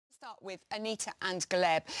start with Anita and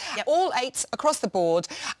Gleb. Yep. All 8 across the board.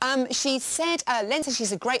 She said, Len says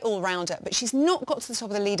she's a great all-rounder, but she's not got to the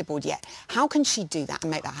top of the leaderboard yet. How can she do that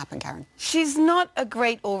and make that happen, Karen? She's not a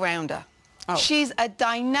great all-rounder. Oh. She's a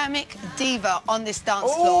dynamic diva on this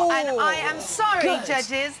dance floor. And I am sorry,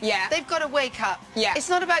 judges. Yeah. They've got to wake up. Yeah. It's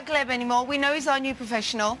not about Gleb anymore. We know he's our new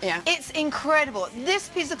professional. Yeah. It's incredible. This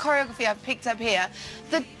piece of choreography I've picked up here,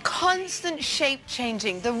 the constant shape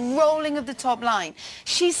changing, the rolling of the top line.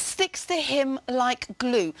 She sticks to him like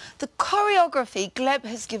glue. The choreography Gleb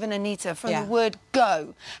has given Anita from the word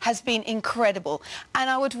go has been incredible. And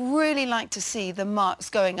I would really like to see the marks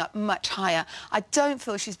going up much higher. I don't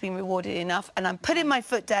feel she's been rewarded enough, and I'm putting my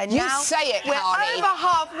foot down now. You say it, We're Hardy. over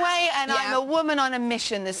halfway, and I'm a woman on a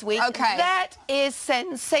mission this week. Okay. That is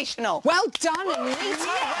sensational. Well done, Anita. Well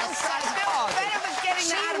done. Better for getting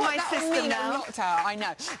that out of my system now. I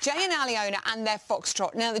know. Jay and Aliona and their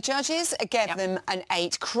foxtrot. Now, the judges gave them an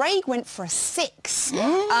 8. Craig went for a 6.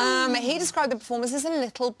 He described the performance as a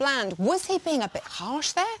little bland. Was he being a bit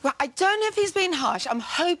harsh there? Well, I don't know if he's been harsh. I'm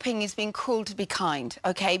hoping he's been cruel to be kind,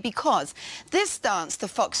 okay? Because this dance, the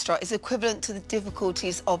foxtrot, is equivalent to the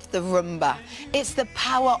difficulties of the rumba. It's the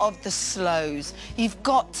power of the slows. You've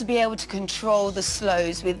got to be able to control the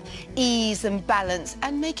slows with ease and balance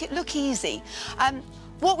and make it look easy.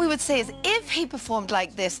 What we would say is, if he performed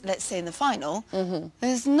like this, let's say in the final,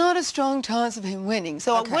 there's not a strong chance of him winning.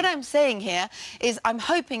 So what I'm saying here is, I'm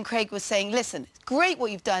hoping Craig was saying, listen, great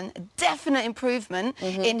what you've done, definite improvement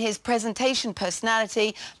in his presentation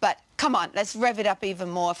personality, but come on, let's rev it up even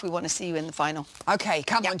more if we want to see you in the final. OK,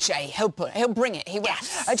 come on, Jay. He'll bring it. He will.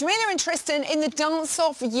 Yes. Jamila and Tristan in the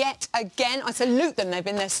dance-off yet again. I salute them. They've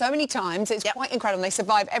been there so many times. It's quite incredible. They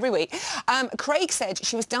survive every week. Craig said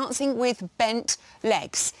she was dancing with bent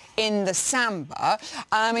legs in the samba,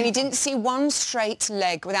 and he didn't see one straight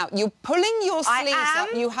leg without you pulling your sleeves up.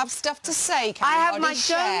 You have stuff to say, Karen. I have my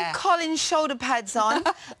Joan Collins shoulder pads on.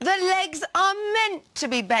 The legs are meant to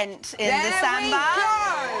be bent in the samba.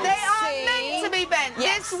 They are meant to be bent.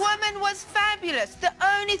 Yes. This woman was fabulous. The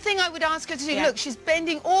only thing I would ask her to do, look, she's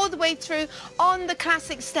bending all the way through on the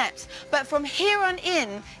classic steps, but from here on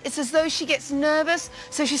in, it's as though she gets nervous,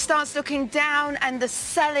 so she starts looking down and the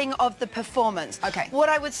selling of the performance. Okay. What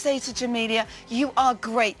I would say to Jamila, you are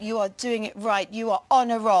great. You are doing it right. You are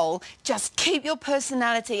on a roll. Just keep your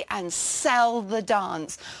personality and sell the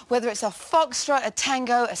dance. Whether it's a foxtrot, a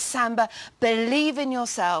tango, a samba, believe in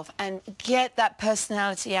yourself and get that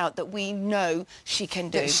personality out that we know she can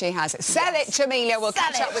do. She has it. Sell it, Jamila. We'll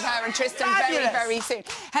catch up with her and Tristan very, very soon.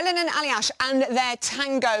 Helen and Aliash and their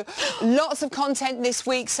tango. Lots of content this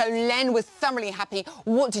week, so Len was thoroughly happy.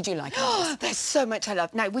 What did you like? There's so much I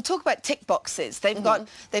love. Now, we talk about tick boxes. They've got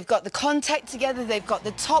the contact together, they've got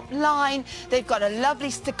the top line, they've got a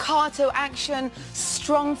lovely staccato action,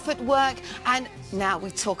 strong footwork, and now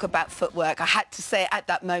we talk about footwork. I had to say it at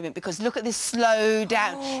that moment because look at this slow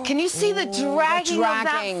down. Can you see the dragging of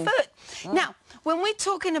that foot? Now, when we're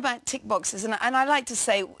talking about tick boxes, and I like to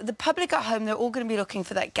say, the public at home, they're all going to be looking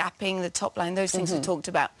for that gapping, the top line, those things we talked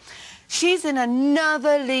about. She's in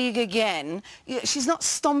another league again. She's not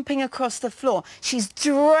stomping across the floor. She's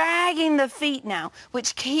dragging the feet now,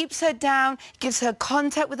 which keeps her down, gives her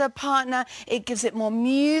contact with her partner. It gives it more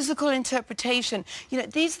musical interpretation. You know,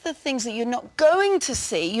 these are the things that you're not going to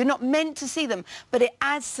see. You're not meant to see them, but it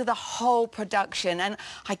adds to the whole production. And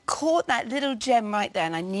I caught that little gem right there,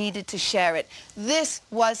 and I needed to share it. This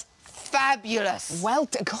was fabulous. Well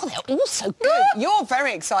done. God, they're all so good. You're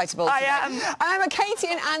very excitable today. I am. Katie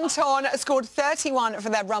and Anton scored 31 for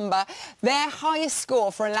their rumba, their highest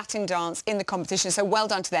score for a Latin dance in the competition, so well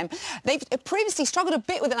done to them. They've previously struggled a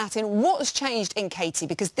bit with the Latin. What's changed in Katie?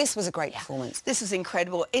 Because this was a great performance. This was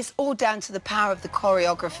incredible. It's all down to the power of the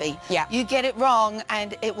choreography. Yeah. You get it wrong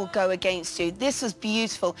and it will go against you. This was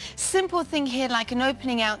beautiful. Simple thing here, like an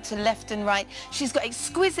opening out to left and right. She's got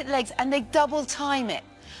exquisite legs and they double time it.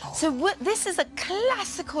 So this is a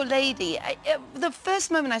classical lady. The first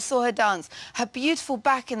moment I saw her dance, her beautiful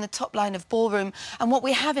back in the top line of ballroom, and what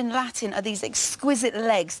we have in Latin are these exquisite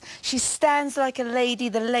legs. She stands like a lady.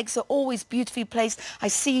 The legs are always beautifully placed. I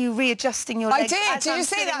see you readjusting your legs. I did. Did you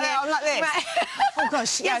see that? I'm like this. Oh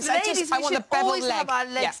gosh. Yes, I want the beveled leg. Have our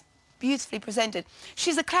legs beautifully presented.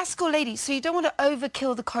 She's a classical lady, so you don't want to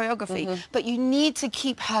overkill the choreography, but you need to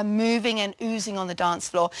keep her moving and oozing on the dance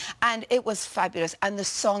floor, and it was fabulous. And the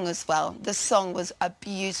song as well. The song was a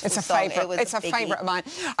beautiful song. It's a favourite of mine.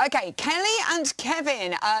 OK, Kelly and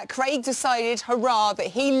Kevin. Craig decided, hurrah, that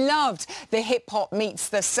he loved the hip-hop meets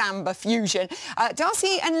the samba fusion.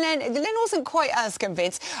 Darcy and Len wasn't quite as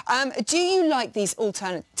convinced. Do you like these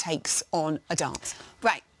alternate takes on a dance?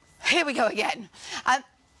 Right, here we go again.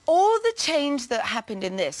 all the change that happened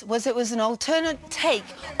in this was it was an alternate take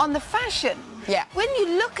on the fashion. Yeah. When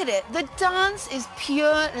you look at it, the dance is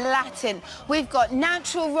pure Latin. We've got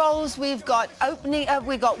natural rolls, we've got opening,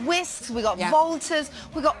 we've got whisks, we've got voltas,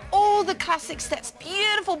 we've got all the classic steps,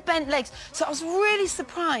 beautiful bent legs. So I was really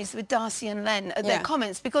surprised with Darcy and Len at their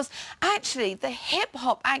comments, because actually the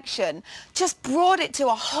hip-hop action just brought it to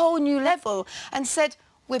a whole new level and said,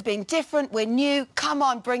 we're being different, we're new, come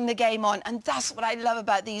on, bring the game on. And that's what I love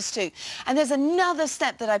about these two. And there's another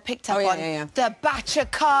step that I picked up on, the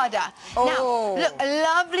bachacada. Now, look, a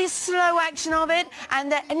lovely slow action of it,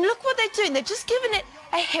 and look what they're doing. They're just giving it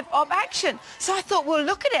a hip-hop action. So I thought, we'll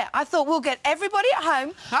look at it. I thought we'll get everybody at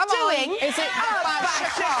home doing Is it a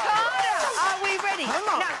bachacada. Are we ready? Come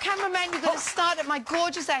on. Now, cameraman, you're going to start at my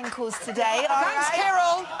gorgeous ankles today. Thanks,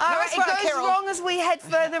 Carol. All right, it goes wrong as we head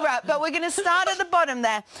further up, but we're going to start at the bottom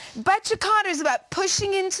there. Bachacada is about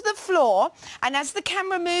pushing into the floor, and as the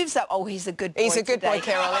camera moves up, oh, he's a good boy. He's a good boy,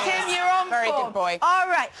 Carol. Tim, you're on Very form. good boy. All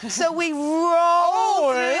right, so we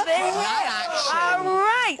roll through this. All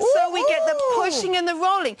right, so we get the pushing and the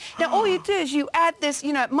rolling. Now, all you do is you add this,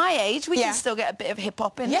 you know, at my age, we can still get a bit of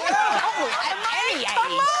hip-hop in there. At any age.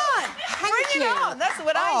 Come on. Bring it on. That's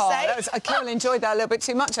what I say. Carol enjoyed that a little bit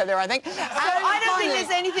too much there, I think. So I don't think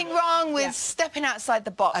there's anything wrong with stepping outside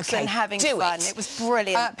the box and having fun. It was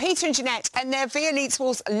brilliant. Peter and Jeanette, and their Via Leads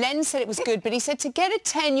Waltz, Len said it was good, but he said to get a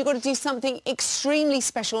 10, you've got to do something extremely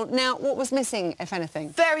special. Now, what was missing, if anything?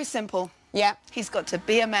 Very simple. Yeah. He's got to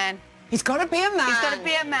be a man. He's got to be a man. He's got to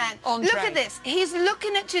be a man. Look at this. He's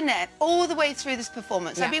looking at Jeanette all the way through this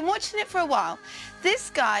performance. I've been watching it for a while. This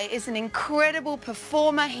guy is an incredible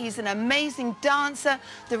performer. He's an amazing dancer.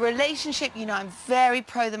 The relationship, you know, I'm very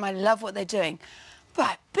pro them. I love what they're doing.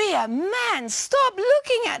 But be a man. Stop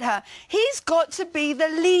looking at her. He's got to be the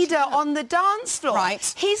leader on the dance floor.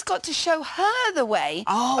 Right. He's got to show her the way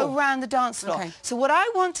around the dance floor. Okay. So what I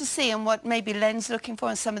want to see, and what maybe Len's looking for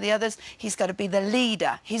and some of the others, he's got to be the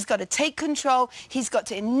leader. He's got to take control. He's got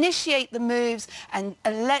to initiate the moves and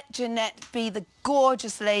let Jeanette be the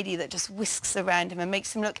gorgeous lady that just whisks around him and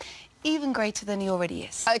makes him look even greater than he already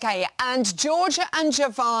is. Okay, and Georgia and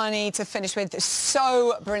Giovanni to finish with.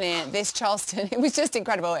 So brilliant. This Charleston, it was just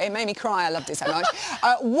incredible. It made me cry. I loved it so much.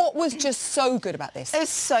 What was just so good about this? There's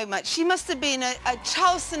so much. She must have been a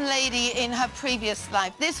Charleston lady in her previous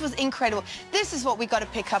life. This was incredible. This is what we got to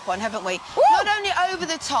pick up on, haven't we? Woo! Not only over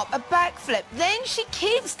the top, a backflip. Then she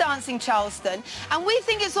keeps dancing Charleston, and we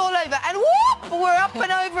think it's all over. And whoop, we're up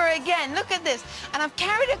and over again. Look at this. And I've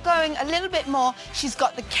carried it going a little bit more. She's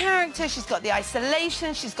got the character. She's got the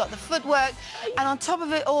isolation, she's got the footwork, and on top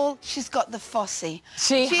of it all, she's got the Fosse.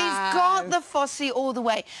 She's got the Fosse all the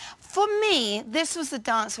way. For me, this was the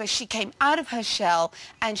dance where she came out of her shell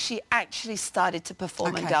and she actually started to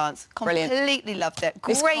perform and dance. Completely loved it.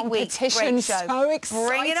 Great week, great show. So exciting.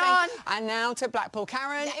 Bring it on. And now to Blackpool.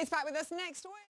 Karen is back with us next week.